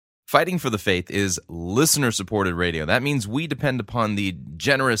Fighting for the Faith is listener-supported radio. That means we depend upon the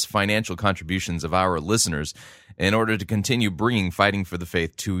generous financial contributions of our listeners in order to continue bringing Fighting for the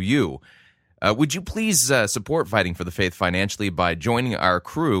Faith to you. Would you please support Fighting for the Faith financially by joining our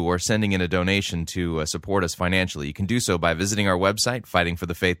crew or sending in a donation to support us financially? You can do so by visiting our website,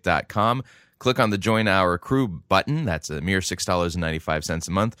 fightingforthefaith.com. Click on the Join Our Crew button. That's a mere $6.95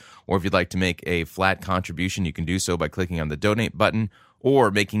 a month. Or if you'd like to make a flat contribution, you can do so by clicking on the Donate button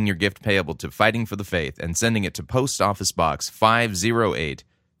or making your gift payable to Fighting for the Faith and sending it to Post Office Box 508,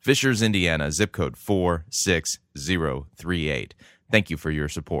 Fishers, Indiana, zip code 46038. Thank you for your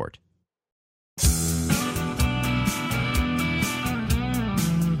support.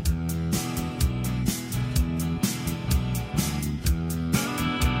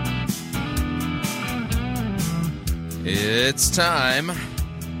 It's time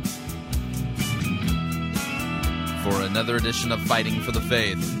for another edition of Fighting for the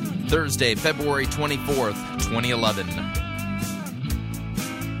Faith, Thursday, February 24th, 2011.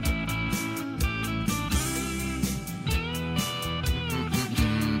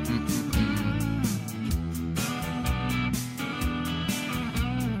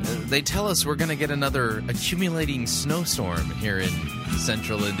 They tell us we're going to get another accumulating snowstorm here in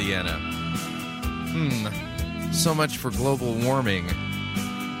central Indiana. So much for global warming.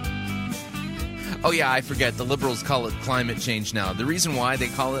 Oh yeah, I forget. The liberals call it climate change now. The reason why they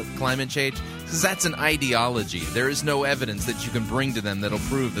call it climate change is because that's an ideology. There is no evidence that you can bring to them that'll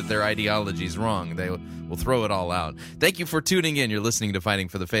prove that their ideology is wrong. They will throw it all out. Thank you for tuning in. You're listening to Fighting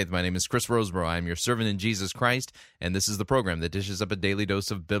for the Faith. My name is Chris Roseborough. I'm your servant in Jesus Christ, and this is the program that dishes up a daily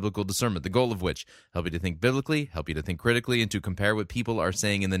dose of biblical discernment, the goal of which help you to think biblically, help you to think critically, and to compare what people are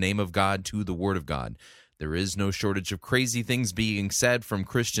saying in the name of God to the Word of God. There is no shortage of crazy things being said from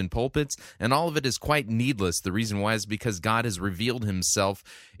Christian pulpits, and all of it is quite needless. The reason why is because God has revealed himself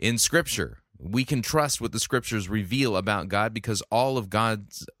in Scripture. We can trust what the Scriptures reveal about God because all of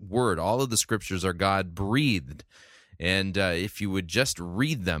God's Word, all of the Scriptures are God-breathed. And if you would just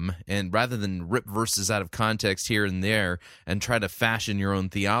read them, and rather than rip verses out of context here and there and try to fashion your own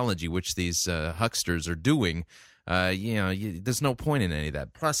theology, which these hucksters are doing, there's no point in any of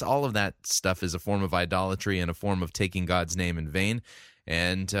that. Plus, all of that stuff is a form of idolatry and a form of taking God's name in vain.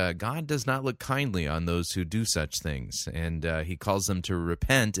 And God does not look kindly on those who do such things. And he calls them to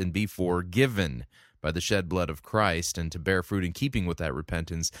repent and be forgiven by the shed blood of Christ and to bear fruit in keeping with that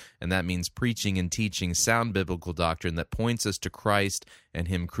repentance. And that means preaching and teaching sound biblical doctrine that points us to Christ and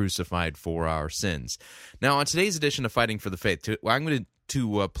him crucified for our sins. Now, on today's edition of Fighting for the Faith, I'm going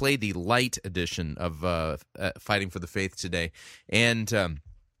to play the light edition of Fighting for the Faith today. And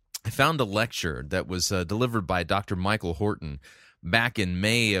I found a lecture that was delivered by Dr. Michael Horton back in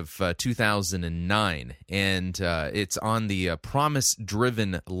May of 2009, and it's on the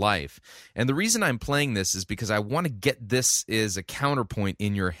promise-driven life. And the reason I'm playing this is because I want to get this as a counterpoint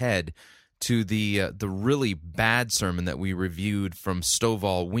in your head to the really bad sermon that we reviewed from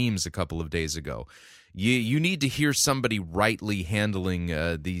Stovall Weems a couple of days ago. You need to hear somebody rightly handling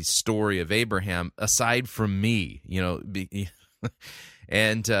the story of Abraham aside from me,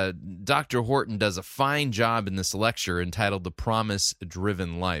 And Dr. Horton does a fine job in this lecture entitled The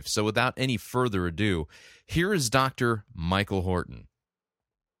Promise-Driven Life. So without any further ado, here is Dr. Michael Horton.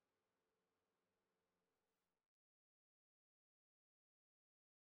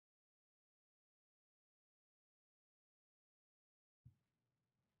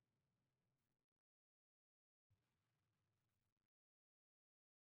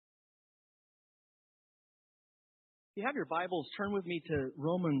 If you have your Bibles, turn with me to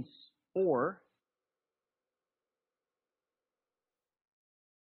Romans 4.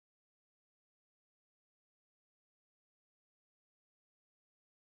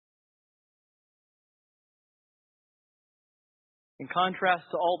 In contrast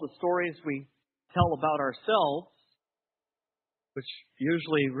to all the stories we tell about ourselves, which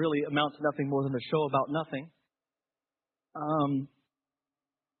usually really amount to nothing more than a show about nothing,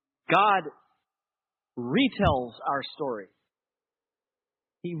 God retells our story.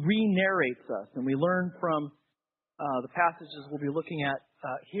 He re-narrates us, and we learn from the passages we'll be looking at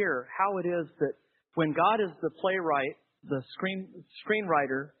here how it is that when God is the playwright, the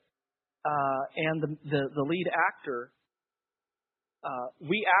screenwriter, and the lead actor,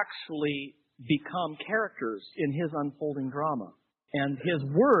 we actually become characters in His unfolding drama. And His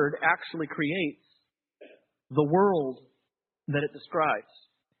Word actually creates the world that it describes.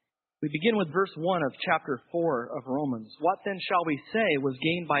 We begin with verse 1 of chapter 4 of Romans. What then shall we say was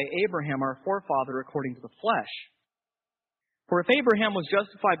gained by Abraham, our forefather, according to the flesh? For if Abraham was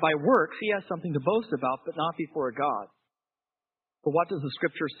justified by works, he has something to boast about, but not before God. For what does the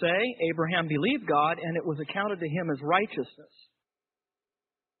Scripture say? Abraham believed God, and it was accounted to him as righteousness.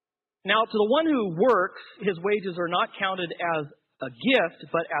 Now, to the one who works, his wages are not counted as a gift,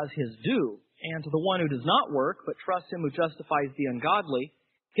 but as his due. And to the one who does not work, but trusts him who justifies the ungodly,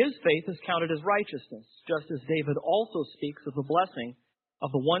 his faith is counted as righteousness, just as David also speaks of the blessing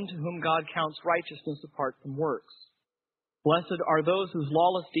of the one to whom God counts righteousness apart from works. Blessed are those whose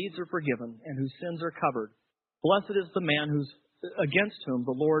lawless deeds are forgiven and whose sins are covered. Blessed is the man against whom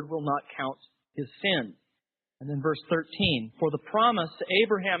the Lord will not count his sin. And then verse 13, for the promise to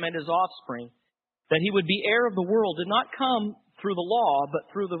Abraham and his offspring that he would be heir of the world did not come through the law, but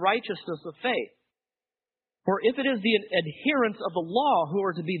through the righteousness of faith. For if it is the adherents of the law who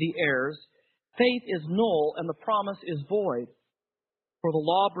are to be the heirs, faith is null and the promise is void. For the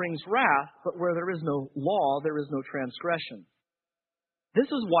law brings wrath, but where there is no law, there is no transgression. This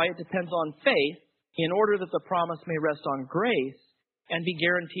is why it depends on faith, in order that the promise may rest on grace and be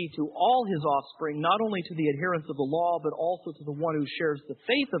guaranteed to all his offspring, not only to the adherents of the law, but also to the one who shares the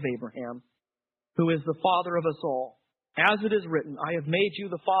faith of Abraham, who is the father of us all. As it is written, I have made you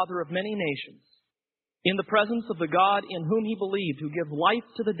the father of many nations, in the presence of the God in whom he believed, who gives life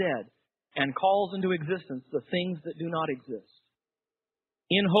to the dead and calls into existence the things that do not exist.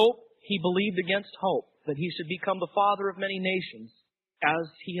 In hope, he believed against hope that he should become the father of many nations. As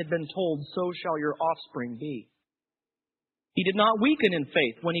he had been told, so shall your offspring be. He did not weaken in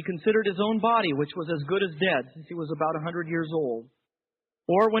faith when he considered his own body, which was as good as dead, since he was about 100 years old,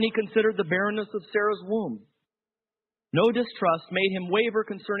 or when he considered the barrenness of Sarah's womb. No distrust made him waver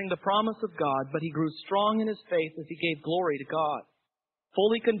concerning the promise of God, but he grew strong in his faith as he gave glory to God,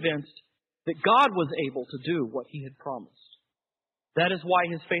 fully convinced that God was able to do what he had promised. That is why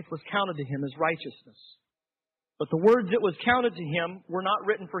his faith was counted to him as righteousness. But the words that was counted to him were not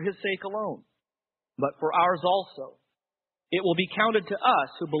written for his sake alone, but for ours also. It will be counted to us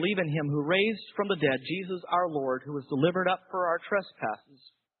who believe in him who raised from the dead Jesus our Lord, who was delivered up for our trespasses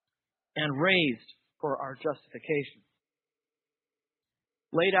and raised for our justification.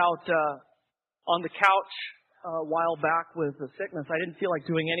 Laid out on the couch a while back with the sickness, I didn't feel like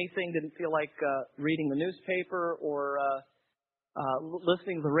doing anything, didn't feel like reading the newspaper or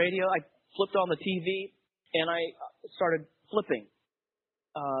listening to the radio. I flipped on the TV and I started flipping,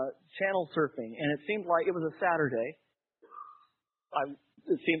 channel surfing, and it seemed like it was a Saturday.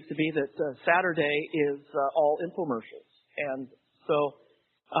 It seems to be that Saturday is all infomercials. And so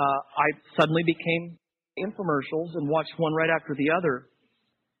I suddenly became infomercials and watched one right after the other.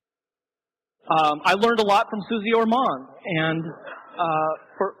 I learned a lot from Susie Ormond, and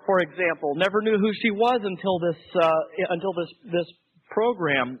for example, never knew who she was until this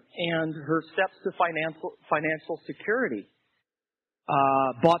program and her steps to financial security.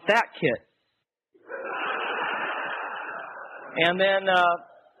 Bought that kit, and then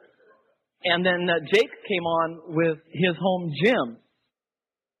Jake came on with his home gym,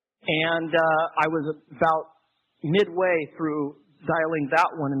 and I was about midway through dialing that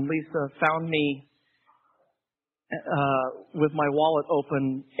one, and Lisa found me with my wallet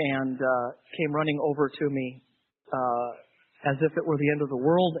open and came running over to me as if it were the end of the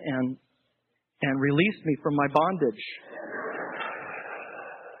world and released me from my bondage.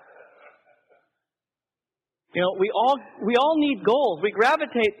 You know, we all need goals. We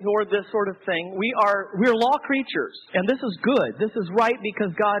gravitate toward this sort of thing. We're law creatures, and this is good. This is right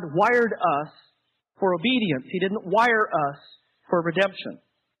because God wired us for obedience. He didn't wire us for redemption.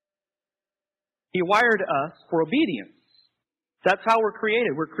 He wired us for obedience. That's how we're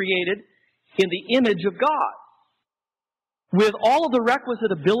created. We're created in the image of God, with all of the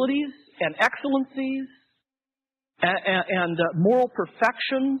requisite abilities and excellencies and moral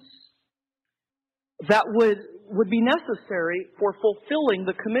perfections that would be necessary for fulfilling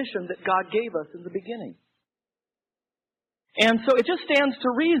the commission that God gave us in the beginning. And so it just stands to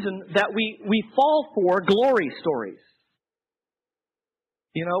reason that we fall for glory stories.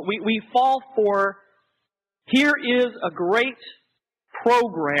 You know, we fall for, here is a great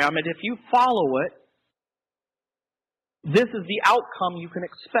program, and if you follow it, this is the outcome you can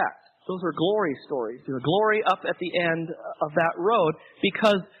expect. Those are glory stories. There's glory up at the end of that road,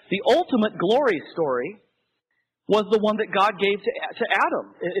 because the ultimate glory story was the one that God gave to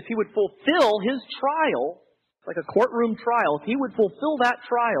Adam. If he would fulfill his trial, like a courtroom trial, if he would fulfill that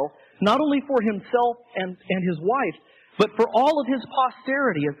trial, not only for himself and his wife, but for all of his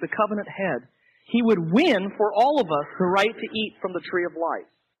posterity as the covenant head, he would win for all of us the right to eat from the tree of life.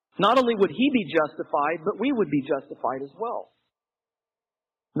 Not only would he be justified, but we would be justified as well.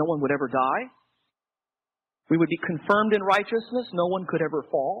 No one would ever die. We would be confirmed in righteousness. No one could ever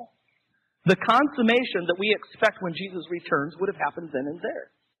fall. The consummation that we expect when Jesus returns would have happened then and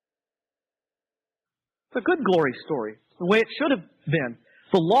there. It's a good glory story. It's the way it should have been.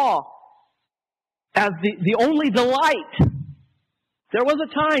 The law as the only delight. There was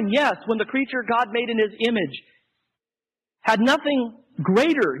a time, yes, when the creature God made in His image had nothing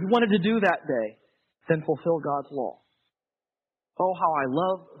greater He wanted to do that day than fulfill God's law. Oh, how I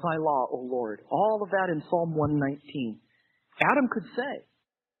love Thy law, O Lord. All of that in Psalm 119. Adam could say,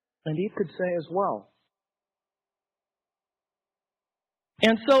 and Eve could say as well.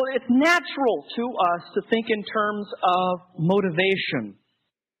 And so it's natural to us to think in terms of motivation,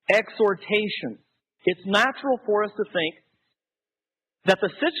 exhortation. It's natural for us to think that the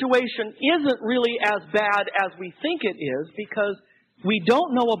situation isn't really as bad as we think it is because we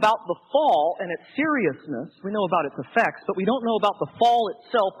don't know about the fall and its seriousness. We know about its effects, but we don't know about the fall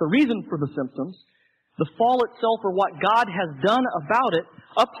itself, the reason for the symptoms, the fall itself or what God has done about it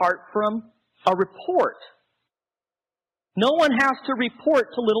apart from a report. No one has to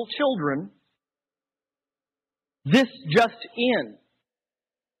report to little children, this just in.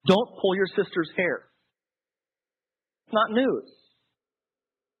 Don't pull your sister's hair. It's not news.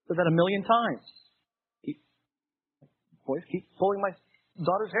 I've said that a million times. Boys, keep pulling my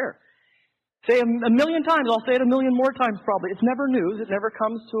daughter's hair. Say a million times. I'll say it a million more times probably. It's never news. It never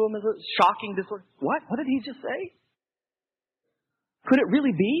comes to them as a shocking disorder. What? What did he just say? Could it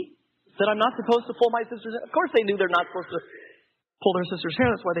really be that I'm not supposed to pull my sister's hair? Of course they knew they're not supposed to pull their sister's hair.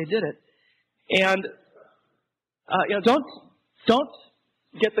 That's why they did it. And, don't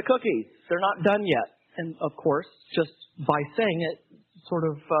get the cookies. They're not done yet. And, of course, just by saying it, sort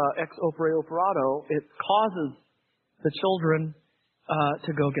of ex opere operato, it causes the children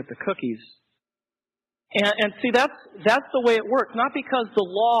to go get the cookies. And see, that's the way it works. Not because the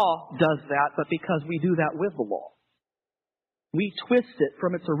law does that, but because we do that with the law. We twist it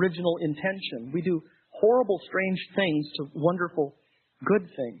from its original intention. We do horrible, strange things to wonderful, good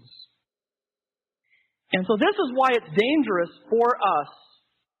things. And so this is why it's dangerous for us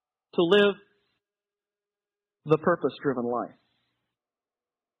to live the purpose-driven life.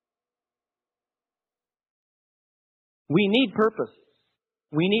 We need purpose.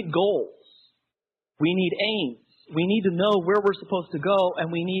 We need goals. We need aims. We need to know where we're supposed to go,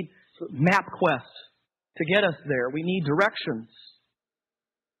 and we need MapQuest to get us there. We need directions.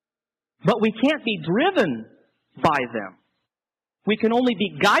 But we can't be driven by them. We can only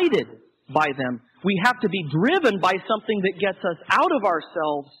be guided by them. We have to be driven by something that gets us out of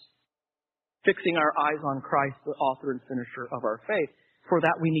ourselves, fixing our eyes on Christ, the author and finisher of our faith. For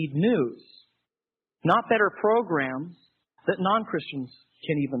that we need news. Not better programs that non-Christians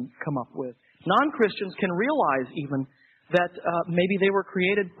can even come up with. Non-Christians can realize even that maybe they were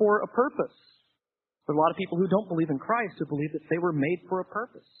created for a purpose. There are a lot of people who don't believe in Christ who believe that they were made for a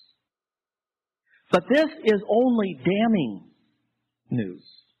purpose. But this is only damning news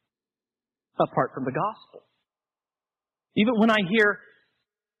apart from the gospel. Even when I hear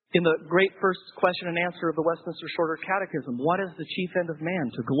in the great first question and answer of the Westminster Shorter Catechism, what is the chief end of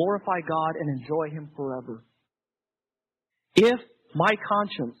man? To glorify God and enjoy Him forever. If my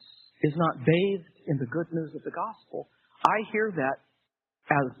conscience is not bathed in the good news of the gospel, I hear that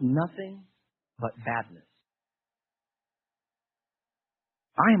as nothing but badness.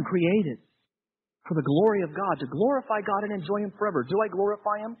 I am created for the glory of God, to glorify God and enjoy Him forever. Do I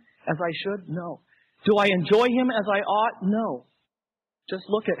glorify Him as I should? No. Do I enjoy Him as I ought? No. Just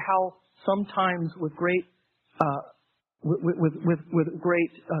look at how sometimes with great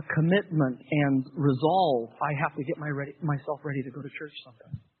commitment and resolve, I have to get myself ready to go to church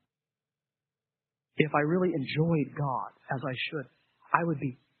sometimes. If I really enjoyed God as I should, I would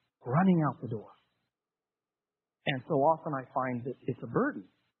be running out the door. And so often I find that it's a burden.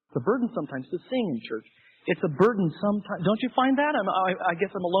 It's a burden sometimes to sing in church. It's a burden sometimes. Don't you find that? I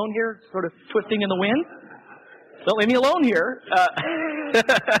guess I'm alone here, sort of twisting in the wind. Don't leave me alone here.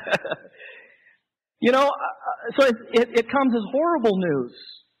 So it comes as horrible news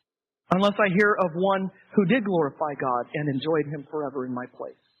unless I hear of one who did glorify God and enjoyed Him forever in my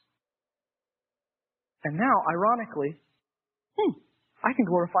place. And now, ironically, I can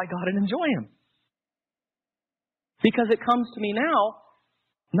glorify God and enjoy Him. Because it comes to me now,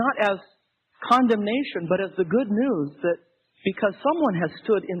 not as condemnation, but as the good news that because someone has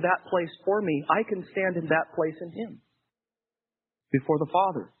stood in that place for me, I can stand in that place in Him before the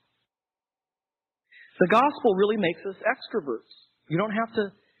Father. The gospel really makes us extroverts. You don't have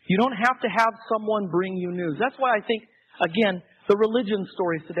to have someone bring you news. That's why I think, again, the religion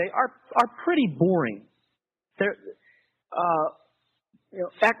stories today are pretty boring.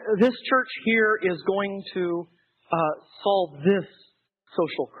 This church here is going to solve this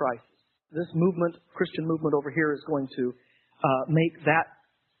social crisis. this movement, Christian movement over here, is going to make that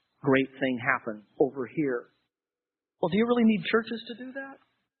great thing happen over here. Well, do you really need churches to do that?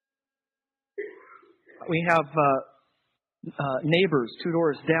 We have neighbors 2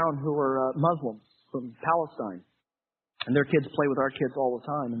 doors down who are Muslims from Palestine. And their kids play with our kids all the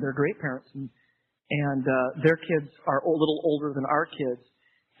time. And they're great parents. And their kids are a little older than our kids.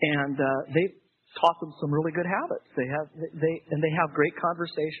 And they've taught them some really good habits. They have great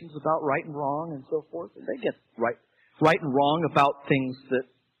conversations about right and wrong and so forth. And they get right and wrong about things that,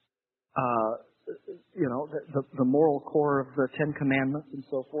 the moral core of the Ten Commandments and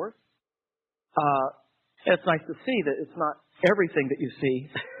so forth. It's nice to see that it's not everything that you see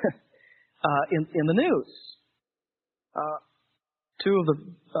in the news. Two of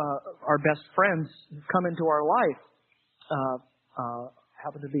our best friends who come into our life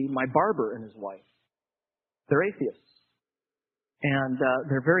happen to be my barber and his wife. They're atheists. And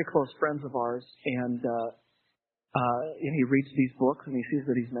they're very close friends of ours. And he reads these books and he sees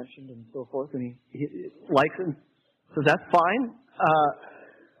that he's mentioned and so forth. And he likes it. So that's fine.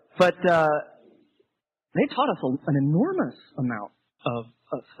 But they taught us an enormous amount of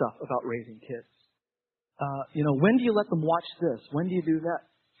stuff about raising kids. When do you let them watch this? When do you do that?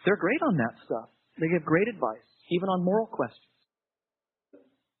 They're great on that stuff. They give great advice, even on moral questions.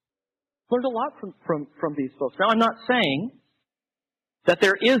 Learned a lot from these folks. Now, I'm not saying that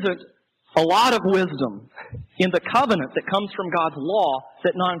there isn't a lot of wisdom in the covenant that comes from God's law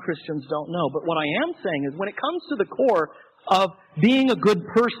that non-Christians don't know. But what I am saying is when it comes to the core of being a good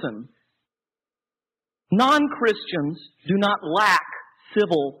person, non-Christians do not lack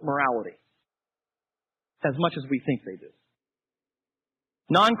civil morality as much as we think they do.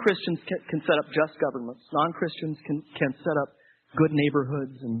 Non-Christians can set up just governments. Non-Christians can set up good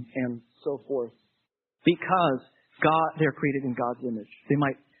neighborhoods and so forth because they're created in God's image. They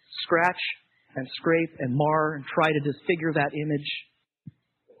might scratch and scrape and mar and try to disfigure that image,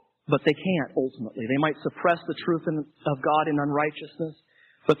 but they can't ultimately. They might suppress the truth of God in unrighteousness,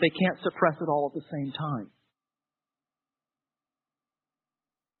 but they can't suppress it all at the same time.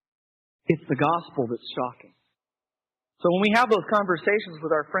 It's the gospel that's shocking. So when we have those conversations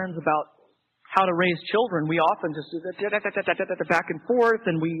with our friends about how to raise children, we often just do that back and forth,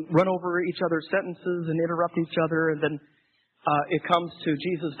 and we run over each other's sentences and interrupt each other, and then it comes to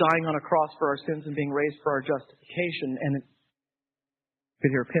Jesus dying on a cross for our sins and being raised for our justification, and you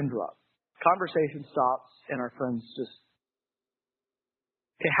could hear a pin drop. Conversation stops, and our friends just,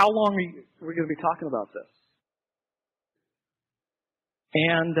 okay, how long are we going to be talking about this?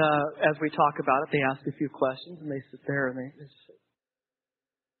 And as we talk about it, they ask a few questions, and they sit there and they say,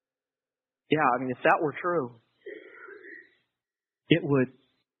 yeah, I mean, if that were true, it would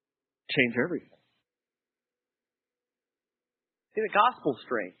change everything. See, the gospel's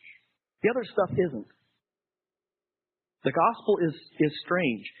strange. The other stuff isn't. The gospel is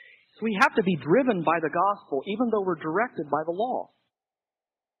strange. So we have to be driven by the gospel, even though we're directed by the law.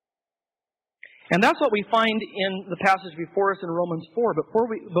 And that's what we find in the passage before us in Romans 4.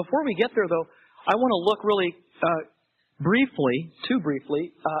 Before we get there, though, I want to look really briefly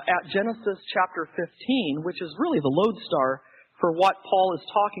at Genesis chapter 15, which is really the lodestar for what Paul is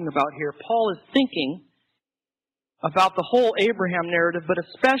talking about here. Paul is thinking about the whole Abraham narrative, but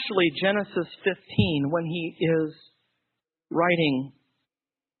especially Genesis 15, when he is writing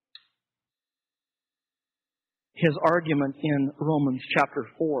his argument in Romans chapter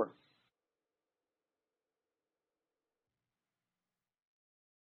 4.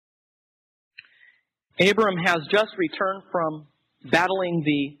 Abram has just returned from battling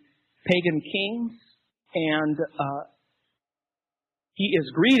the pagan kings, and he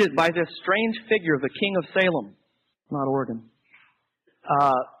is greeted by this strange figure, the king of Salem, not Oregon.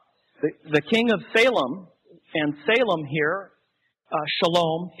 The king of Salem, and Salem here,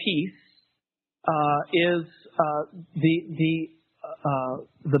 shalom, peace, is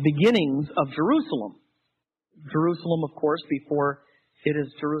the beginnings of Jerusalem. Jerusalem, of course, before it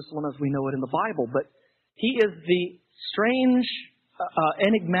is Jerusalem as we know it in the Bible, but he is the strange,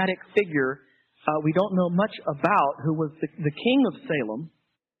 enigmatic figure we don't know much about, who was the king of Salem.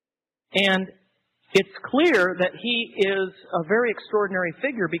 And it's clear that he is a very extraordinary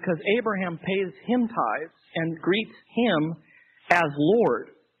figure because Abraham pays him tithes and greets him as Lord,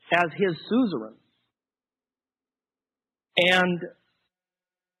 as his suzerain. And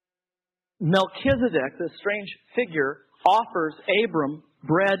Melchizedek, this strange figure, offers Abram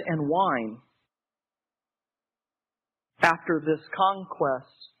bread and wine after this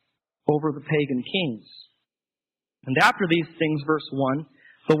conquest over the pagan kings. And after these things, verse 1,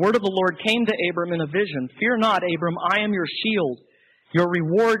 the word of the Lord came to Abram in a vision. Fear not, Abram, I am your shield Your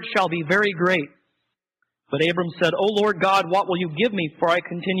reward shall be very great. But Abram said, O Lord God, what will you give me? For I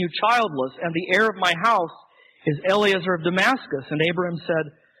continue childless, and the heir of my house is Eliezer of Damascus. And Abram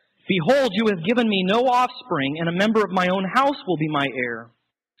said, Behold, you have given me no offspring, and a member of my own house will be my heir.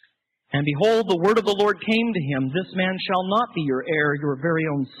 And behold, the word of the Lord came to him, This man shall not be your heir, your very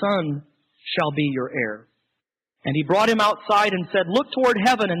own son shall be your heir. And he brought him outside and said, Look toward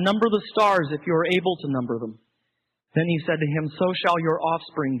heaven and number the stars, if you are able to number them. Then he said to him, So shall your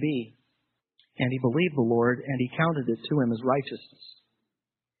offspring be. And he believed the Lord, and he counted it to him as righteousness.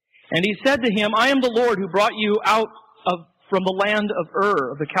 And he said to him, I am the Lord who brought you out from the land of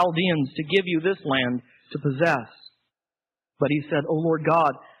Ur, of the Chaldeans, to give you this land to possess. But he said, O Lord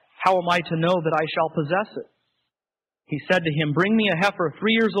God, how am I to know that I shall possess it? He said to him, Bring me a heifer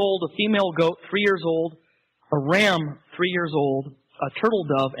 3 years old, a female goat 3 years old, a ram 3 years old, a turtle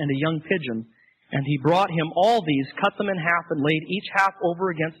dove, and a young pigeon. And he brought him all these, cut them in half, and laid each half over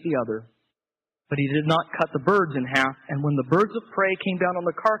against the other. But he did not cut the birds in half, and when the birds of prey came down on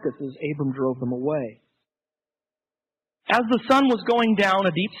the carcasses, Abram drove them away. As the sun was going down,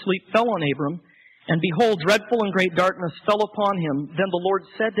 a deep sleep fell on Abram, and behold, dreadful and great darkness fell upon him. Then the Lord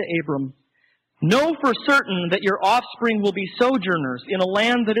said to Abram, Know for certain that your offspring will be sojourners in a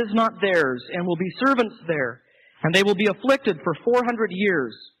land that is not theirs, and will be servants there, and they will be afflicted for 400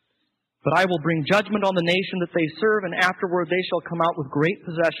 years. But I will bring judgment on the nation that they serve, and afterward they shall come out with great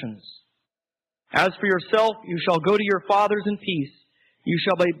possessions. As for yourself, you shall go to your fathers in peace. You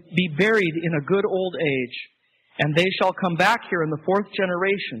shall be buried in a good old age. And they shall come back here in the 4th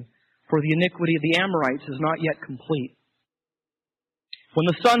generation, for the iniquity of the Amorites is not yet complete. When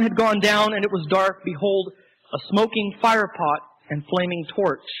the sun had gone down and it was dark, behold, a smoking firepot and flaming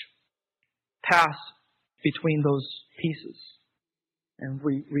torch passed between those pieces. And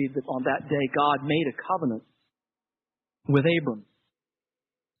we read that on that day God made a covenant with Abram.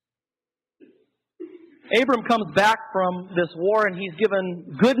 Abram comes back from this war and he's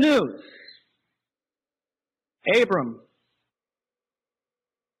given good news. Abram,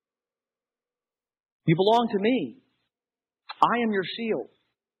 you belong to me. I am your shield.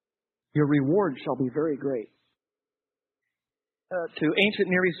 Your reward shall be very great. To ancient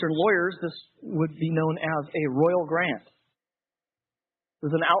Near Eastern lawyers, this would be known as a royal grant. It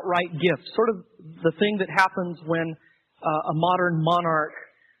was an outright gift, sort of the thing that happens when a modern monarch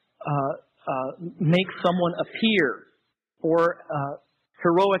makes someone appear for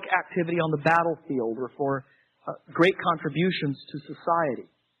heroic activity on the battlefield or for great contributions to society.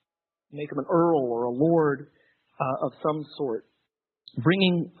 Make them an earl or a lord of some sort,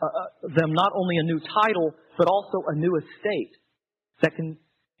 bringing them not only a new title, but also a new estate that can,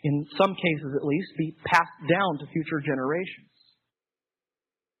 in some cases at least, be passed down to future generations.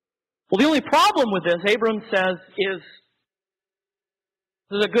 Well, the only problem with this, Abram says, is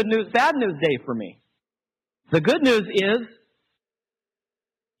this is a good news, bad news day for me. The good news is,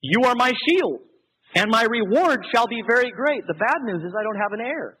 you are my shield, and my reward shall be very great. The bad news is I don't have an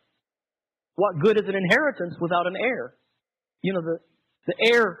heir. What good is an inheritance without an heir? You know, the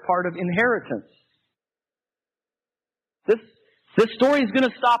heir part of inheritance. This story is going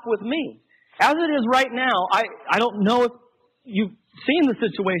to stop with me. As it is right now, I don't know if you've seen the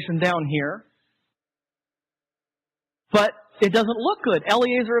situation down here, but it doesn't look good.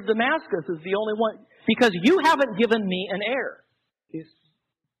 Eliezer of Damascus is the only one, because you haven't given me an heir. He's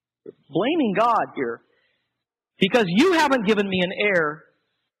blaming God here. Because you haven't given me an heir,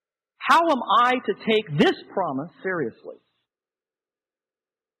 how am I to take this promise seriously?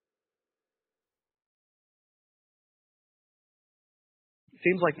 It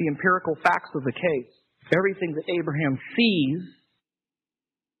seems like the empirical facts of the case, everything that Abraham sees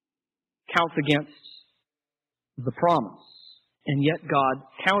counts against the promise. And yet God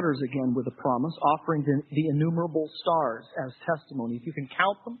counters again with a promise, offering the innumerable stars as testimony. If you can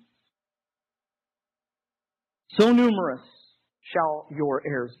count them, so numerous shall your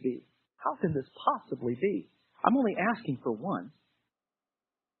heirs be. How can this possibly be? I'm only asking for one.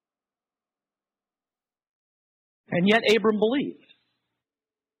 And yet Abram believed.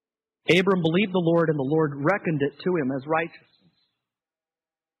 Abram believed the Lord, and the Lord reckoned it to him as righteousness.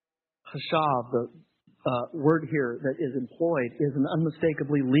 Chashav, the word here that is employed, is an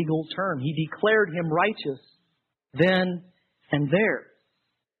unmistakably legal term. He declared him righteous then and there.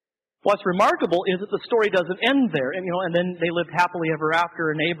 What's remarkable is that the story doesn't end there. And then they lived happily ever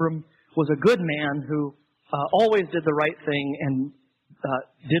after, and Abram was a good man who always did the right thing and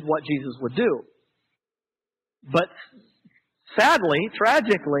did what Jesus would do. But sadly,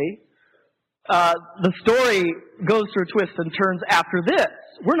 tragically, the story goes through twists and turns after this.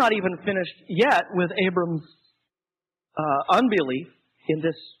 We're not even finished yet with Abram's unbelief in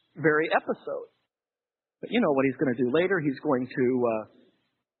this very episode. But you know what he's going to do later. He's going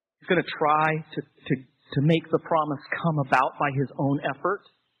to try to make the promise come about by his own effort,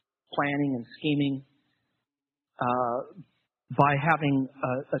 planning and scheming, by having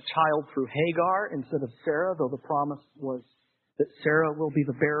a child through Hagar instead of Sarah, though the promise was that Sarah will be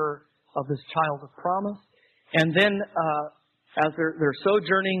the bearer of this child of promise. And then, as they're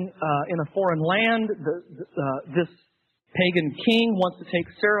sojourning in a foreign land, this pagan king wants to take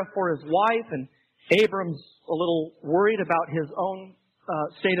Sarah for his wife, and Abram's a little worried about his own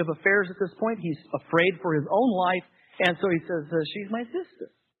state of affairs at this point. He's afraid for his own life, and so he says, she's my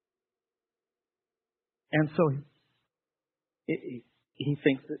sister. And so he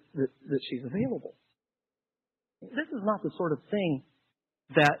thinks that she's available. This is not the sort of thing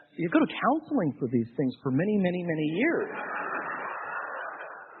that you go to counseling for these things for many, many, many years.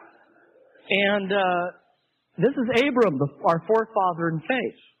 And this is Abram, our forefather in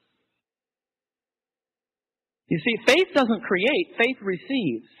faith. You see, faith doesn't create, faith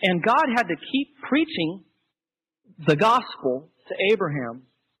receives. And God had to keep preaching the gospel to Abraham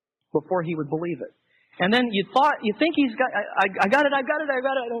before he would believe it. And then you think he's got, I got it, I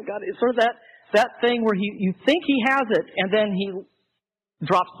don't got it. It's sort of that thing where you think he has it, and then he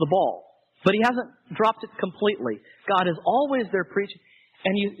drops the ball. But he hasn't dropped it completely. God is always there preaching.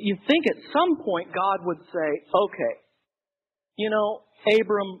 And you think at some point God would say, okay, you know,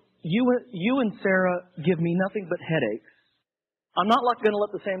 Abram, you and Sarah give me nothing but headaches. I'm not going to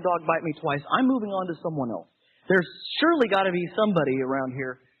let the same dog bite me twice. I'm moving on to someone else. There's surely got to be somebody around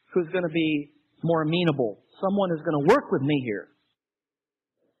here who's going to be more amenable. Someone who's going to work with me here.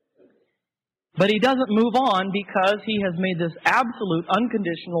 But he doesn't move on because he has made this absolute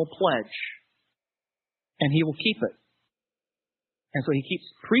unconditional pledge. And he will keep it. And so he keeps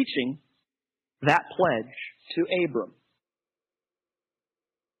preaching that pledge to Abram.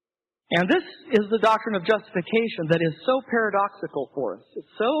 And this is the doctrine of justification that is so paradoxical for us.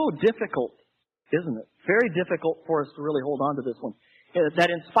 It's so difficult, isn't it? Very difficult for us to really hold on to this one.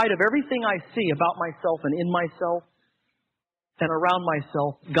 That in spite of everything I see about myself and in myself and around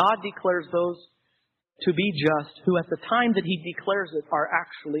myself, God declares those to be just who at the time that He declares it are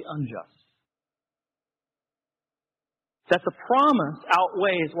actually unjust. That the promise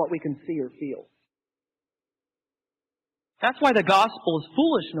outweighs what we can see or feel. That's why the gospel is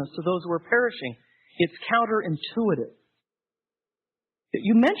foolishness to those who are perishing. It's counterintuitive.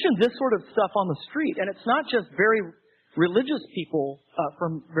 You mention this sort of stuff on the street, and it's not just very religious people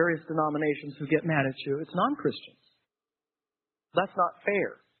from various denominations who get mad at you. It's non-Christians. That's not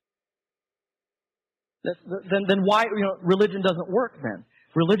fair. Then why, religion doesn't work then?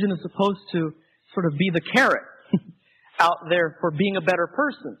 Religion is supposed to sort of be the carrot out there for being a better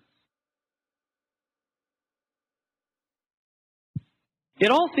person. It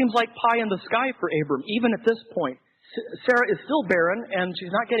all seems like pie in the sky for Abram, even at this point. Sarah is still barren, and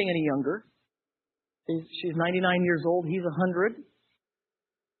she's not getting any younger. She's 99 years old. He's 100.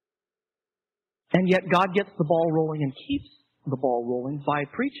 And yet God gets the ball rolling and keeps the ball rolling by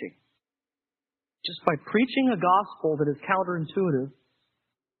preaching. Just by preaching a gospel that is counterintuitive,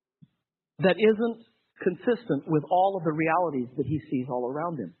 that isn't consistent with all of the realities that he sees all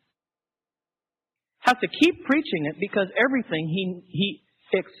around him. Has to keep preaching it because everything he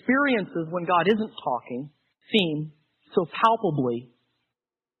experiences when God isn't talking seem so palpably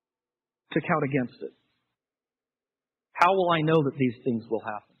to count against it. How will I know that these things will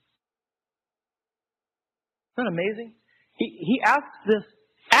happen? Isn't that amazing? He asked this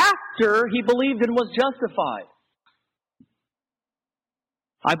after he believed and was justified.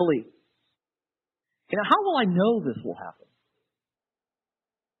 I believe. How will I know this will happen?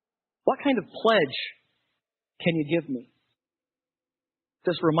 What kind of pledge can you give me?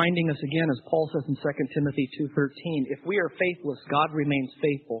 Just reminding us again, as Paul says in 2 Timothy 2:13, if we are faithless, God remains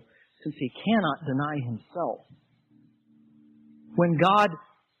faithful, since He cannot deny Himself. When God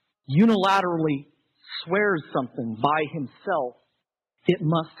unilaterally swears something by Himself, it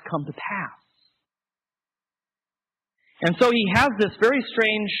must come to pass. And so He has this very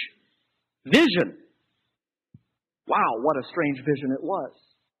strange vision. Wow, what a strange vision it was.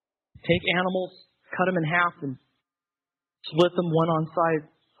 Take animals, cut them in half, and split them one on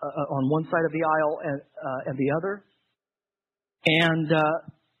one side of the aisle and the other. And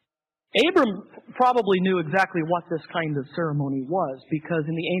Abram probably knew exactly what this kind of ceremony was, because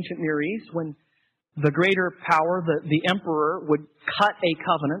in the ancient Near East, when the greater power, the emperor, would cut a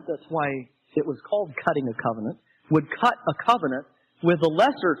covenant, that's why it was called cutting a covenant, would cut a covenant with the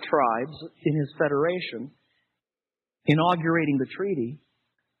lesser tribes in his federation, inaugurating the treaty,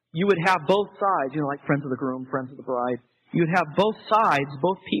 you would have both sides, like friends of the groom, friends of the bride, You'd have both sides,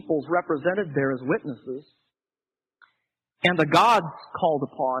 both peoples represented there as witnesses, and the gods called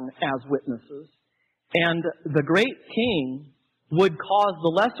upon as witnesses. And the great king would cause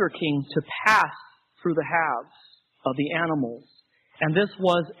the lesser king to pass through the halves of the animals. And this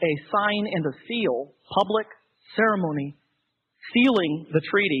was a sign and a seal, public ceremony, sealing the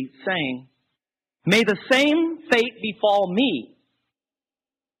treaty, saying, "May the same fate befall me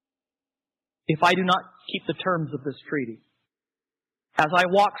if I do not keep the terms of this treaty. As I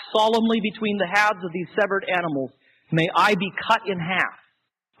walk solemnly between the halves of these severed animals, may I be cut in half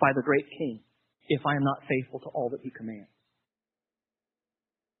by the great king if I am not faithful to all that he commands."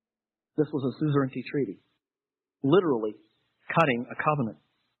 This was a suzerainty treaty, literally cutting a covenant.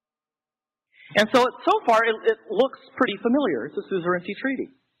 And so far it looks pretty familiar. It's a suzerainty treaty.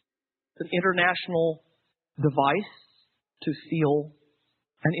 It's an international device to seal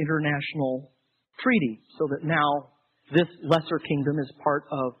an international treaty so that now this lesser kingdom is part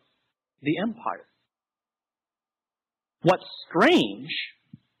of the empire. What's strange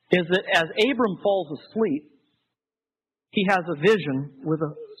is that as Abram falls asleep, he has a vision with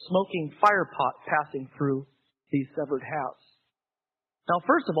a smoking fire pot passing through these severed halves. Now,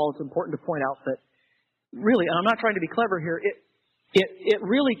 first of all, it's important to point out that really, and I'm not trying to be clever here, it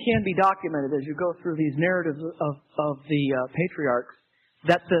really can be documented as you go through these narratives of the patriarchs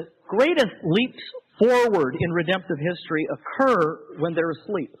that the greatest leaps forward in redemptive history occur when they're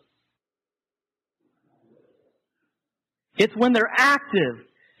asleep. It's when they're active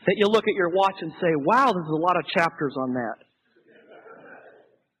that you look at your watch and say, wow, there's a lot of chapters on that.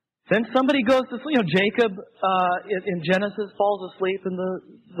 Then somebody goes to sleep. Jacob in Genesis falls asleep in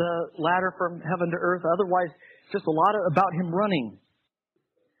the ladder from heaven to earth. Otherwise, just a lot about him running.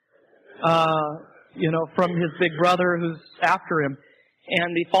 From his big brother who's after him.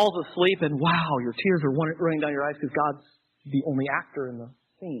 And he falls asleep and wow, your tears are running down your eyes because God's the only actor in the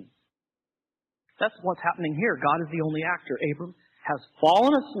scene. That's what's happening here. God is the only actor. Abram has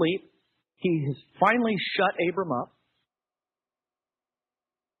fallen asleep. He has finally shut Abram up.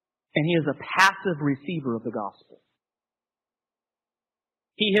 And he is a passive receiver of the gospel.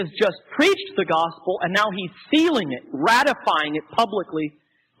 He has just preached the gospel, and now he's sealing it, ratifying it publicly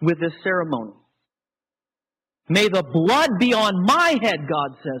with this ceremony. May the blood be on my head,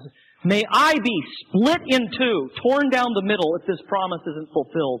 God says. May I be split in two, torn down the middle if this promise isn't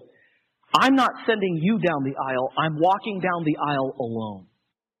fulfilled. I'm not sending you down the aisle. I'm walking down the aisle alone.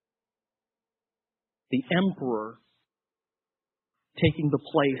 The emperor taking the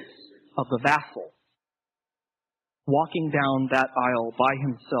place of the vassal, walking down that aisle by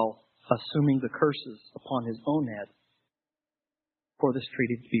himself, assuming the curses upon his own head for this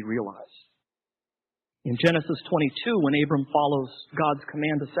treaty to be realized. In Genesis 22, when Abram follows God's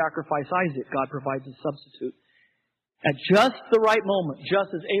command to sacrifice Isaac, God provides a substitute. At just the right moment,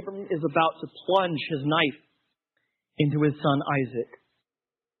 just as Abram is about to plunge his knife into his son Isaac,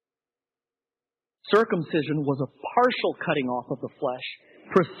 circumcision was a partial cutting off of the flesh,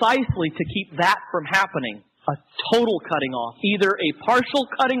 precisely to keep that from happening. A total cutting off. Either a partial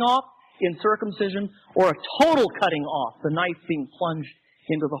cutting off in circumcision or a total cutting off, the knife being plunged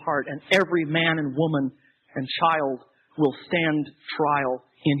into the heart, and every man and woman and child will stand trial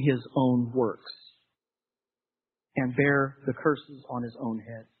in his own works and bear the curses on his own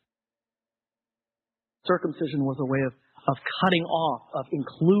head. Circumcision was a way of cutting off, of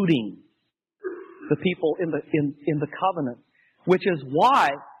including the people in the covenant, which is why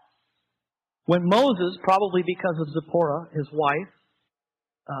when Moses, probably because of Zipporah, his wife,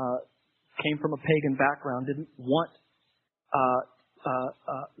 came from a pagan background, didn't want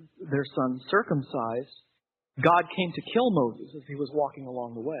their son circumcised, God came to kill Moses as he was walking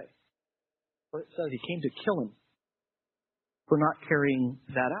along the way. But it says he came to kill him for not carrying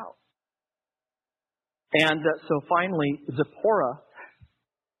that out. And so finally, Zipporah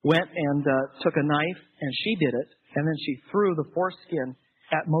went and took a knife, and she did it, and then she threw the foreskin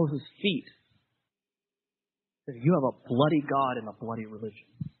at Moses' feet. Said, "You have a bloody God and a bloody religion."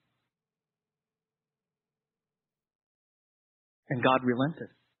 And God relented.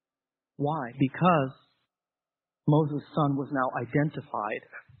 Why? Because Moses' son was now identified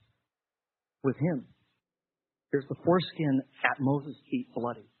with him. There's the foreskin at Moses' feet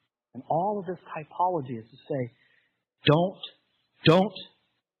bloody. And all of this typology is to say, don't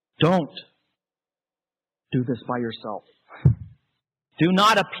do this by yourself. Do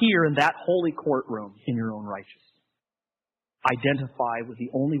not appear in that holy courtroom in your own righteousness. Identify with the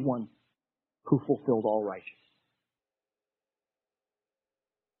only one who fulfilled all righteousness.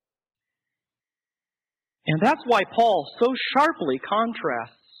 And that's why Paul so sharply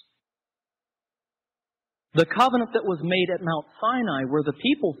contrasts The covenant that was made at Mount Sinai, where the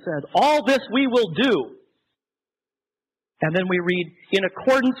people said, all this we will do. And then we read, in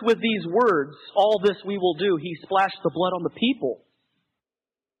accordance with these words, all this we will do, He splashed the blood on the people.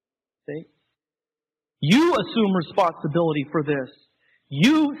 See? You assume responsibility for this.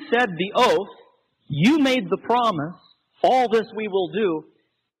 You said the oath. You made the promise. All this we will do.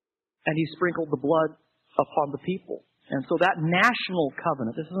 And He sprinkled the blood upon the people. And so that national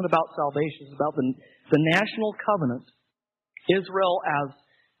covenant, this isn't about salvation, it's about the national covenant, Israel as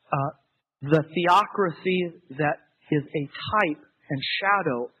the theocracy that is a type and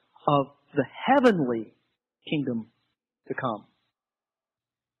shadow of the heavenly kingdom to come.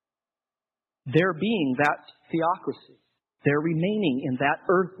 Their being that theocracy, their remaining in that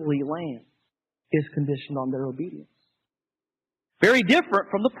earthly land, is conditioned on their obedience. Very different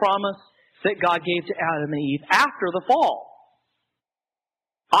from the promise that God gave to Adam and Eve after the fall.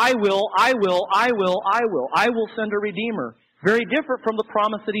 I will send a Redeemer. Very different from the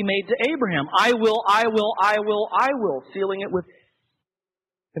promise that He made to Abraham. I will, sealing it with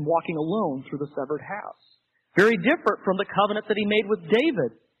Him walking alone through the severed house. Very different from the covenant that He made with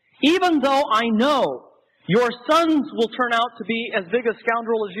David. Even though I know your sons will turn out to be as big a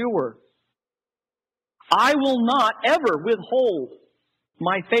scoundrel as you were, I will not ever withhold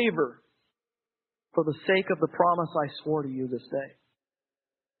my favor for the sake of the promise I swore to you this day.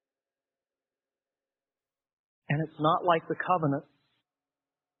 And it's not like the covenant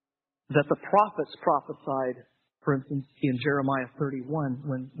that the prophets prophesied, for instance, in Jeremiah 31,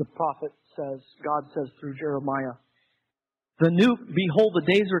 when the prophet says, God says through Jeremiah, behold, the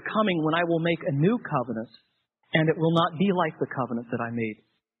days are coming when I will make a new covenant, and it will not be like the covenant that I made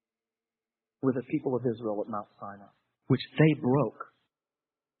with the people of Israel at Mount Sinai, which they broke,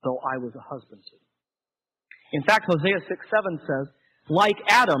 though I was a husband to them. In fact, Hosea 6:7 says, like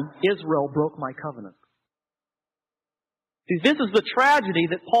Adam, Israel broke my covenant. See, this is the tragedy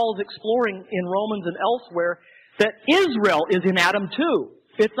that Paul is exploring in Romans and elsewhere, that Israel is in Adam too.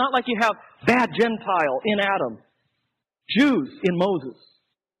 It's not like you have bad Gentile in Adam, Jews in Moses.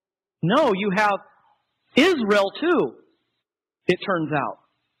 No, you have Israel too, it turns out,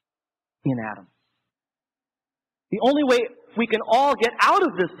 in Adam. The only way we can all get out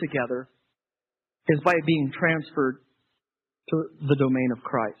of this together is by being transferred to the domain of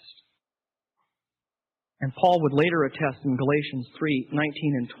Christ. And Paul would later attest in Galatians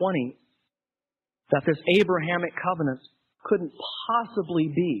 3:19 and 20 that this Abrahamic covenant couldn't possibly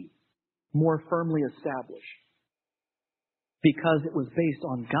be more firmly established because it was based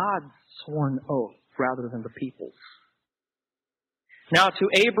on God's sworn oath rather than the people's. Now to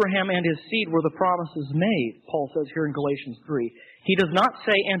Abraham and his seed were the promises made, Paul says here in Galatians 3. He does not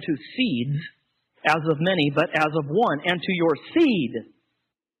say, and to seeds, as of many, but as of one, and to your seed,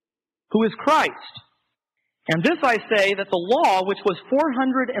 who is Christ. And this I say, that the law, which was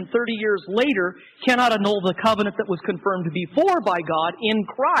 430 years later, cannot annul the covenant that was confirmed before by God in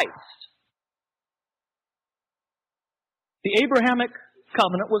Christ. The Abrahamic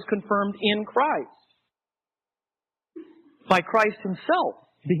covenant was confirmed in Christ, by Christ Himself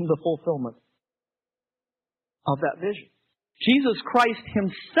being the fulfillment of that vision. Jesus Christ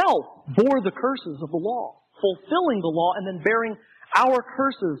Himself bore the curses of the law, fulfilling the law and then bearing our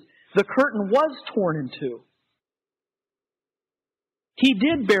curses. The curtain was torn in two. He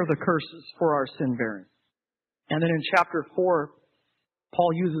did bear the curses for our sin bearing. And then in chapter 4,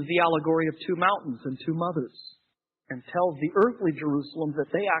 Paul uses the allegory of two mountains and two mothers and tells the earthly Jerusalem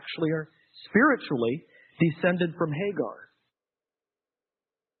that they actually are spiritually descended from Hagar.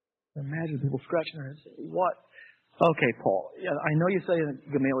 Imagine people scratching their heads and saying, what? Okay, Paul, yeah, I know you say in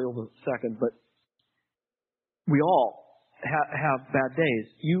Gamaliel the second, but we all have bad days.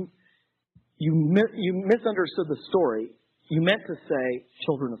 You misunderstood the story. You meant to say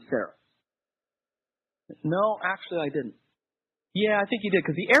children of Sarah. No, actually I didn't. Yeah, I think you did,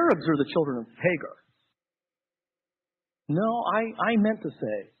 because the Arabs are the children of Hagar. No, I meant to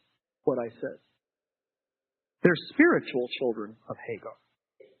say what I said. They're spiritual children of Hagar.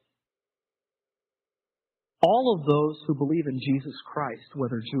 All of those who believe in Jesus Christ,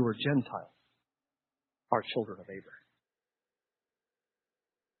 whether Jew or Gentile, are children of Abraham.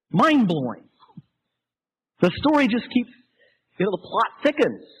 Mind-blowing. The story just keeps, the plot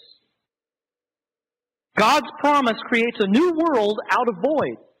thickens. God's promise creates a new world out of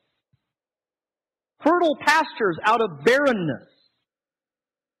void. Fertile pastures out of barrenness.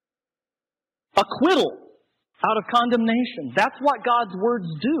 Acquittal out of condemnation. That's what God's words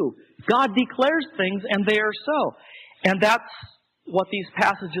do. God declares things and they are so. And that's what these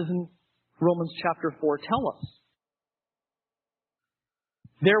passages in Romans chapter 4 tell us.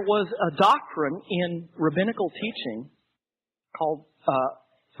 there was a doctrine in rabbinical teaching called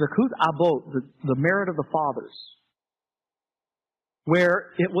Zechut Abot, the merit of the fathers,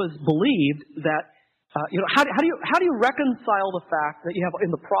 where it was believed that how do you reconcile the fact that you have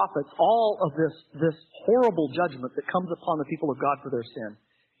in the prophets all of this horrible judgment that comes upon the people of God for their sin?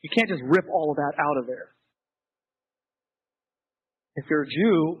 You can't just rip all of that out of there. If you're a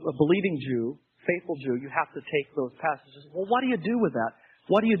Jew, a believing Jew, faithful Jew, you have to take those passages. Well, what do you do with that?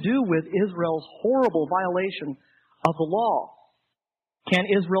 What do you do with Israel's horrible violation of the law? Can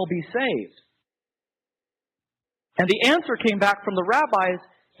Israel be saved? And the answer came back from the rabbis,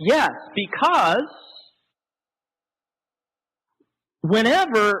 yes, because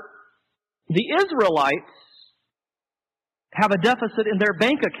whenever the Israelites have a deficit in their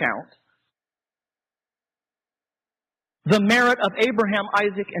bank account, the merit of Abraham,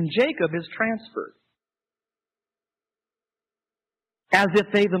 Isaac, and Jacob is transferred, as if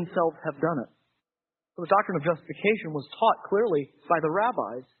they themselves have done it. So the doctrine of justification was taught clearly by the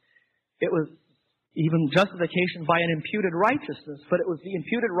rabbis. It was even justification by an imputed righteousness, but it was the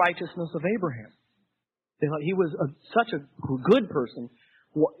imputed righteousness of Abraham. They thought he was such a good person.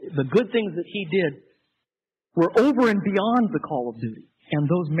 The good things that he did were over and beyond the call of duty. And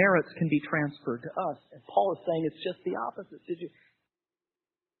those merits can be transferred to us. And Paul is saying it's just the opposite. Did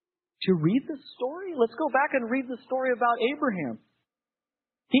you read this story? Let's go back and read the story about Abraham.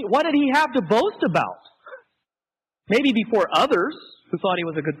 What did he have to boast about? Maybe before others who thought he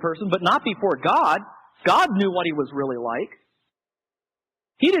was a good person, but not before God. God knew what he was really like.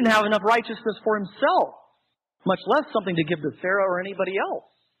 He didn't have enough righteousness for himself, much less something to give to Sarah or anybody else.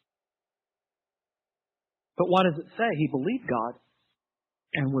 But what does it say? He believed God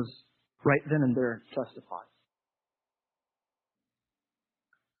and was right then and there justified.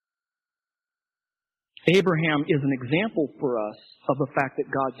 Abraham is an example for us of the fact that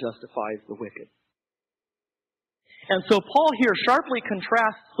God justifies the wicked. And so Paul here sharply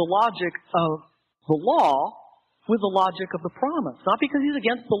contrasts the logic of the law with the logic of the promise. Not because he's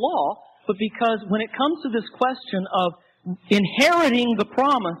against the law, but because when it comes to this question of inheriting the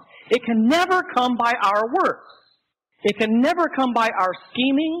promise, it can never come by our works. It can never come by our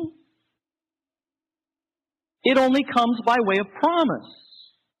scheming. It only comes by way of promise.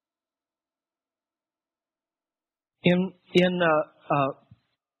 In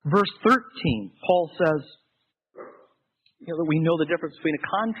verse 13, Paul says that we know the difference between a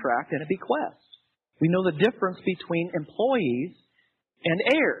contract and a bequest. We know the difference between employees and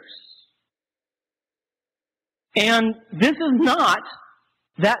heirs. And this is not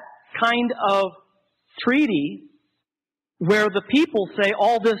that kind of treaty where the people say,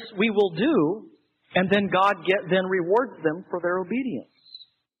 all this we will do, and then God then rewards them for their obedience.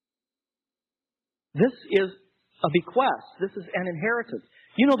 This is a bequest. This is an inheritance.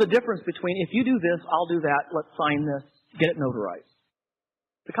 You know the difference between, if you do this, I'll do that, let's sign this, get it notarized.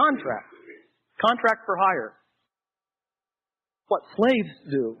 The contract. Contract for hire. What slaves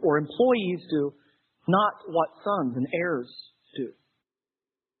do, or employees do, not what sons and heirs do.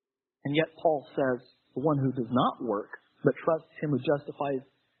 And yet Paul says, the one who does not work, but trusts him who justifies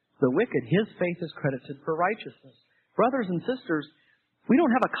the wicked, his faith is credited for righteousness. Brothers and sisters, we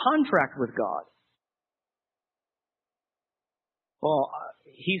don't have a contract with God. Well,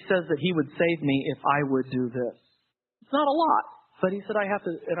 he says that he would save me if I would do this. It's not a lot, but he said I have to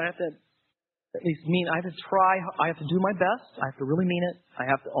at least I have to try, I have to do my best, I have to really mean it, I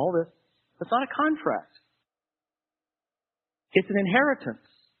have to all this. It's not a contract. It's an inheritance.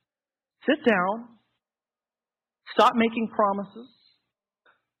 Sit down. Stop making promises.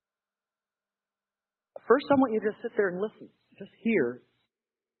 First, I want you to just sit there and listen. Just hear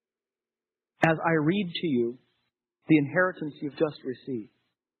as I read to you the inheritance you've just received.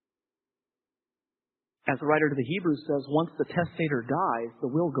 As the writer to the Hebrews says, once the testator dies, the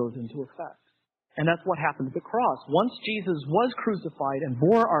will goes into effect. And that's what happened at the cross. Once Jesus was crucified and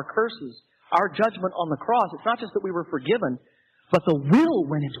bore our curses, our judgment on the cross, it's not just that we were forgiven, but the will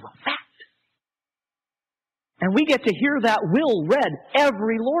went into effect. And we get to hear that will read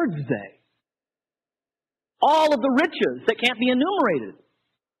every Lord's Day. All of the riches that can't be enumerated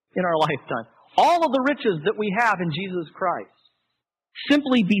in our lifetime. All of the riches that we have in Jesus Christ.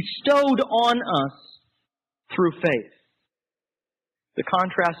 Simply bestowed on us through faith. The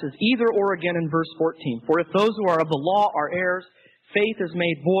contrast is either or again in verse 14. For if those who are of the law are heirs, faith is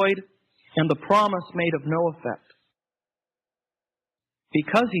made void, and the promise made of no effect.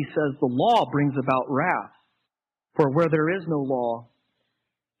 Because, he says, the law brings about wrath. For where there is no law,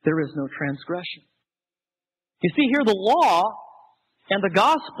 there is no transgression. You see here, the law And the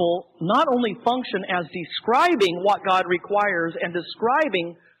gospel not only function as describing what God requires and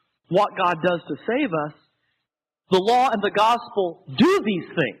describing what God does to save us, the law and the gospel do these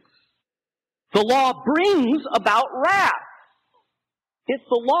things. The law brings about wrath. It's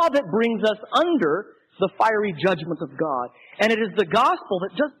the law that brings us under the fiery judgment of God. And it is the gospel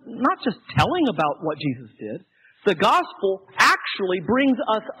that not just telling about what Jesus did, the gospel actually brings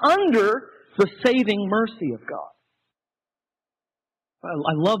us under the saving mercy of God.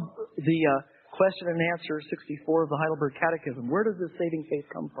 I love the question and answer 64 of the Heidelberg Catechism. Where does this saving faith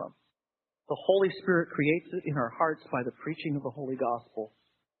come from? The Holy Spirit creates it in our hearts by the preaching of the Holy Gospel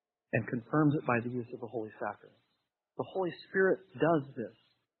and confirms it by the use of the Holy Sacrament. The Holy Spirit does this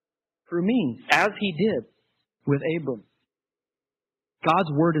through means, as He did with Abram.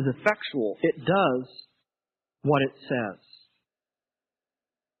 God's Word is effectual. It does what it says.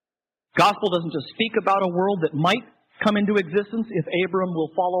 Gospel doesn't just speak about a world that might come into existence if Abram will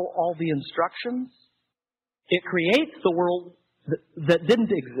follow all the instructions. It creates the world that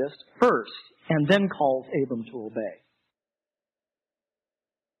didn't exist first and then calls Abram to obey.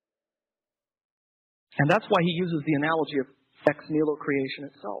 And that's why he uses the analogy of ex nihilo creation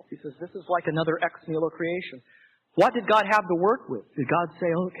itself. He says, this is like another ex nihilo creation. What did God have to work with? Did God say,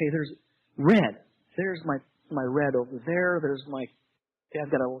 okay, there's red. There's my red over there. There's my... Okay, I've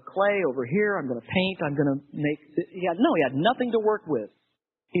got a little clay over here. I'm going to paint. I'm going to make... He had nothing to work with.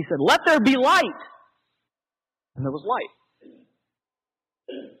 He said, let there be light. And there was light.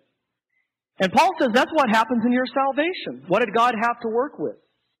 And Paul says that's what happens in your salvation. What did God have to work with?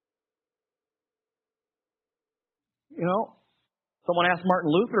 You know, someone asked Martin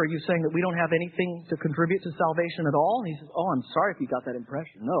Luther, are you saying that we don't have anything to contribute to salvation at all? And he says, oh, I'm sorry if you got that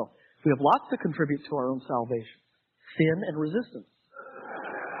impression. No. We have lots to contribute to our own salvation. Sin and resistance.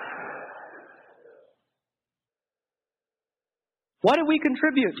 What do we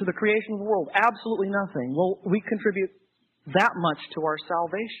contribute to the creation of the world? Absolutely nothing. Well, we contribute that much to our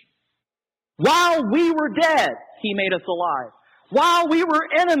salvation. While we were dead, He made us alive. While we were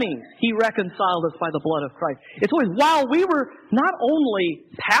enemies, He reconciled us by the blood of Christ. It's always while we were not only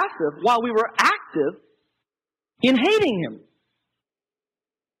passive, while we were active in hating Him.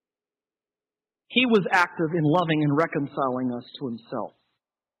 He was active in loving and reconciling us to Himself.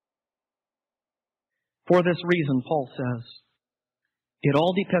 For this reason, Paul says, it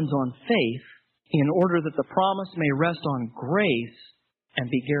all depends on faith in order that the promise may rest on grace and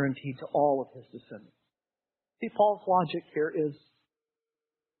be guaranteed to all of His descendants. See, Paul's logic here is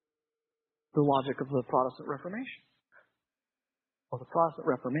the logic of the Protestant Reformation. Or the Protestant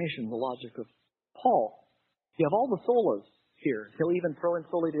Reformation, the logic of Paul. You have all the solas here. He'll even throw in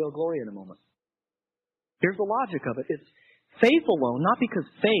Soli Deo Gloria in a moment. Here's the logic of it. It's faith alone, not because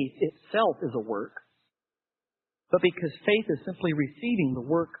faith itself is a work, but because faith is simply receiving the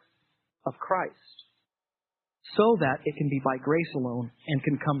work of Christ, so that it can be by grace alone and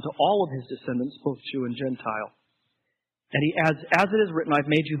can come to all of His descendants, both Jew and Gentile. And he adds, as it is written,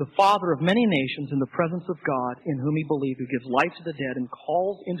 I've made you the father of many nations in the presence of God, in whom you believe, who gives life to the dead and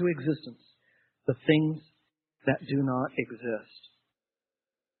calls into existence the things that do not exist.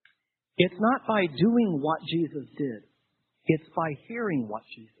 It's not by doing what Jesus did. It's by hearing what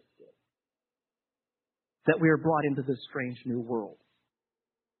Jesus did that we are brought into this strange new world.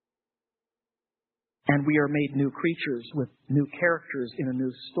 And we are made new creatures with new characters in a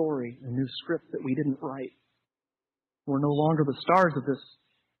new story, a new script that we didn't write. We're no longer the stars of this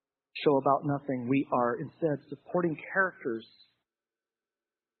show about nothing. We are instead supporting characters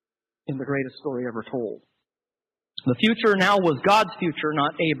in the greatest story ever told. The future now was God's future,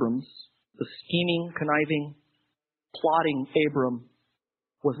 not Abram's. The scheming, conniving, plotting Abram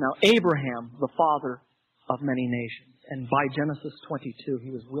was now Abraham, the father of many nations. And by Genesis 22, he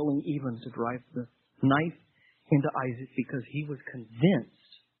was willing even to drive the knife into Isaac because he was convinced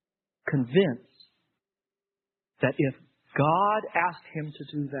that if God asked him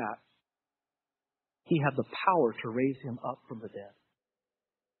to do that, He had the power to raise him up from the dead.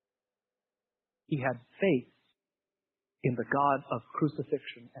 He had faith in the God of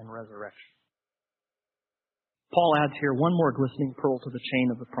crucifixion and resurrection. Paul adds here one more glistening pearl to the chain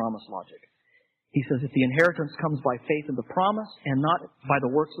of the promise logic. He says, if the inheritance comes by faith in the promise and not by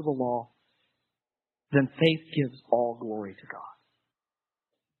the works of the law, then faith gives all glory to God.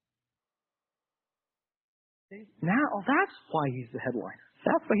 Now, that's why he's the headliner.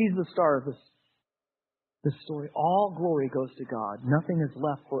 That's why he's the star of this story. All glory goes to God. Nothing is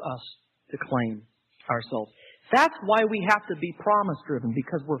left for us to claim ourselves. That's why we have to be promise-driven,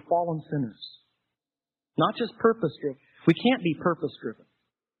 because we're fallen sinners. Not just purpose-driven. We can't be purpose-driven.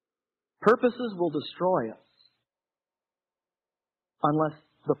 Purposes will destroy us. unless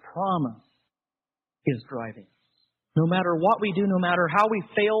the promise is driving us. No matter what we do, no matter how we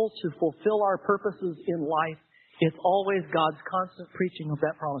fail to fulfill our purposes in life, it's always God's constant preaching of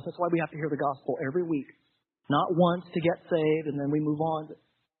that promise. That's why we have to hear the gospel every week. Not once to get saved and then we move on.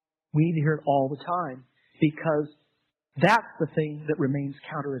 We need to hear it all the time, because that's the thing that remains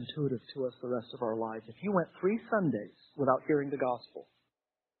counterintuitive to us the rest of our lives. If you went 3 Sundays without hearing the gospel,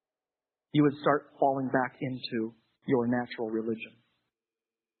 you would start falling back into your natural religion,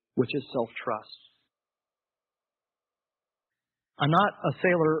 which is self-trust. I'm not a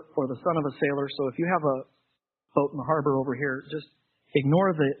sailor or the son of a sailor, so if you have a boat in the harbor over here, just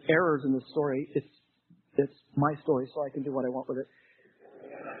ignore the errors in the story. It's my story, so I can do what I want with it.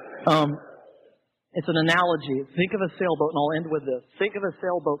 It's an analogy. Think of a sailboat, and I'll end with this. Think of a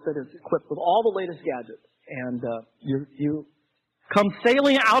sailboat that is equipped with all the latest gadgets, and you come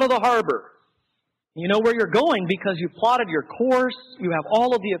sailing out of the harbor. You know where you're going because you plotted your course. You have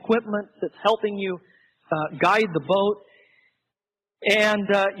all of the equipment that's helping you guide the boat. And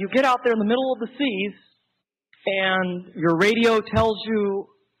you get out there in the middle of the seas, and your radio tells you,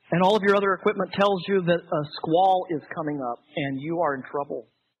 and all of your other equipment tells you that a squall is coming up, and you are in trouble.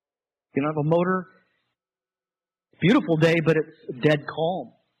 You don't have a motor. Beautiful day, but it's dead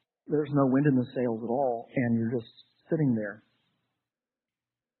calm. There's no wind in the sails at all, and you're just sitting there.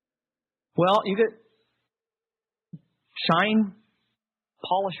 Well, you get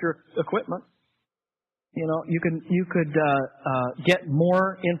polish your equipment. You know, you could get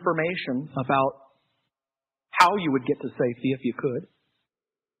more information about how you would get to safety if you could.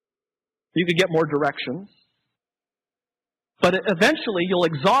 You could get more directions. But eventually you'll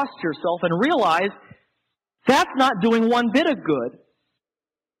exhaust yourself and realize that's not doing one bit of good,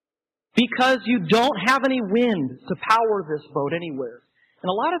 because you don't have any wind to power this boat anywhere. And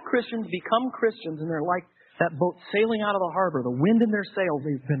a lot of Christians become Christians, and they're like that boat sailing out of the harbor, the wind in their sails.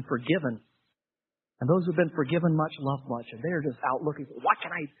 They've been forgiven. And those who've been forgiven much love much. And they're just out looking for, what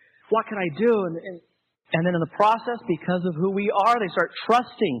can I do? And then in the process, because of who we are, they start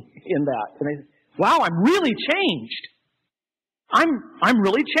trusting in that. And they say, wow, I'm really changed. I'm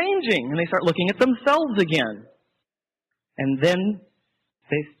really changing. And they start looking at themselves again. And then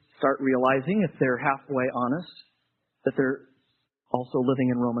they start realizing, if they're halfway honest, that they're also living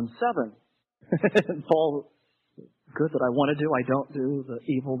in Romans 7. Paul, good that I want to do, I don't do. The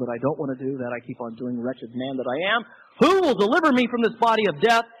evil that I don't want to do, that I keep on doing. Wretched man that I am. Who will deliver me from this body of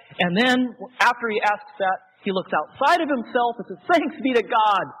death? And then, after he asks that, he looks outside of himself and says, thanks be to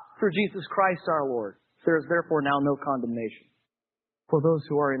God for Jesus Christ our Lord. There is therefore now no condemnation for those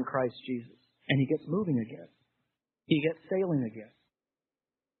who are in Christ Jesus. And he gets moving again. He gets sailing again.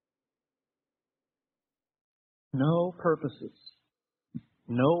 No purposes.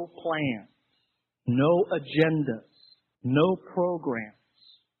 No plans. No agendas. No programs.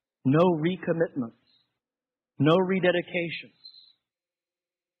 No recommitments. No rededications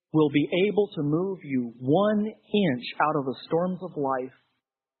will be able to move you 1 inch out of the storms of life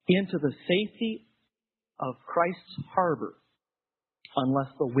into the safety of Christ's harbor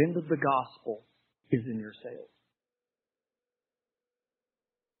unless the wind of the gospel is in your sails.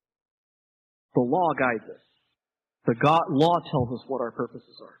 The law guides us. The law tells us what our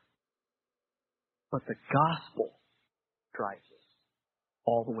purposes are. But the gospel drives us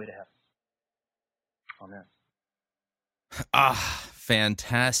all the way to heaven. Amen.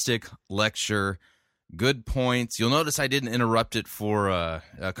 Fantastic lecture. Good points. You'll notice I didn't interrupt it for a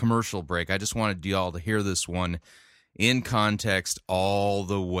commercial break. I just wanted you all to hear this one in context all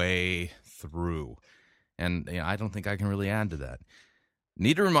the way through. And I don't think I can really add to that.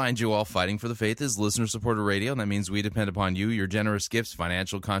 Need to remind you all, Fighting for the Faith is listener-supported radio, and that means we depend upon you, your generous gifts,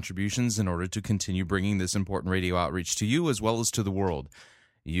 financial contributions, in order to continue bringing this important radio outreach to you as well as to the world.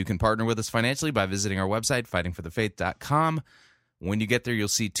 You can partner with us financially by visiting our website, fightingforthefaith.com. When you get there, you'll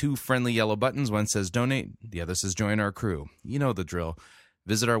see 2 friendly yellow buttons. One says Donate, the other says Join Our Crew. You know the drill.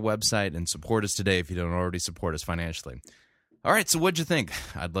 Visit our website and support us today if you don't already support us financially. All right, so what'd you think?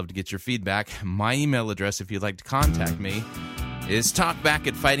 I'd love to get your feedback. My email address, if you'd like to contact me, is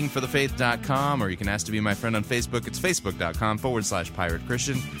talkback@fightingforthefaith.com, or you can ask to be my friend on Facebook. It's facebook.com/Pirate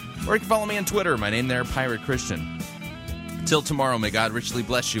Christian, or you can follow me on Twitter. My name there, Pirate Christian. Till tomorrow, may God richly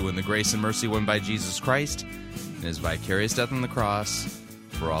bless you in the grace and mercy won by Jesus Christ and his vicarious death on the cross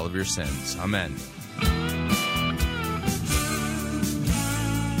for all of your sins. Amen.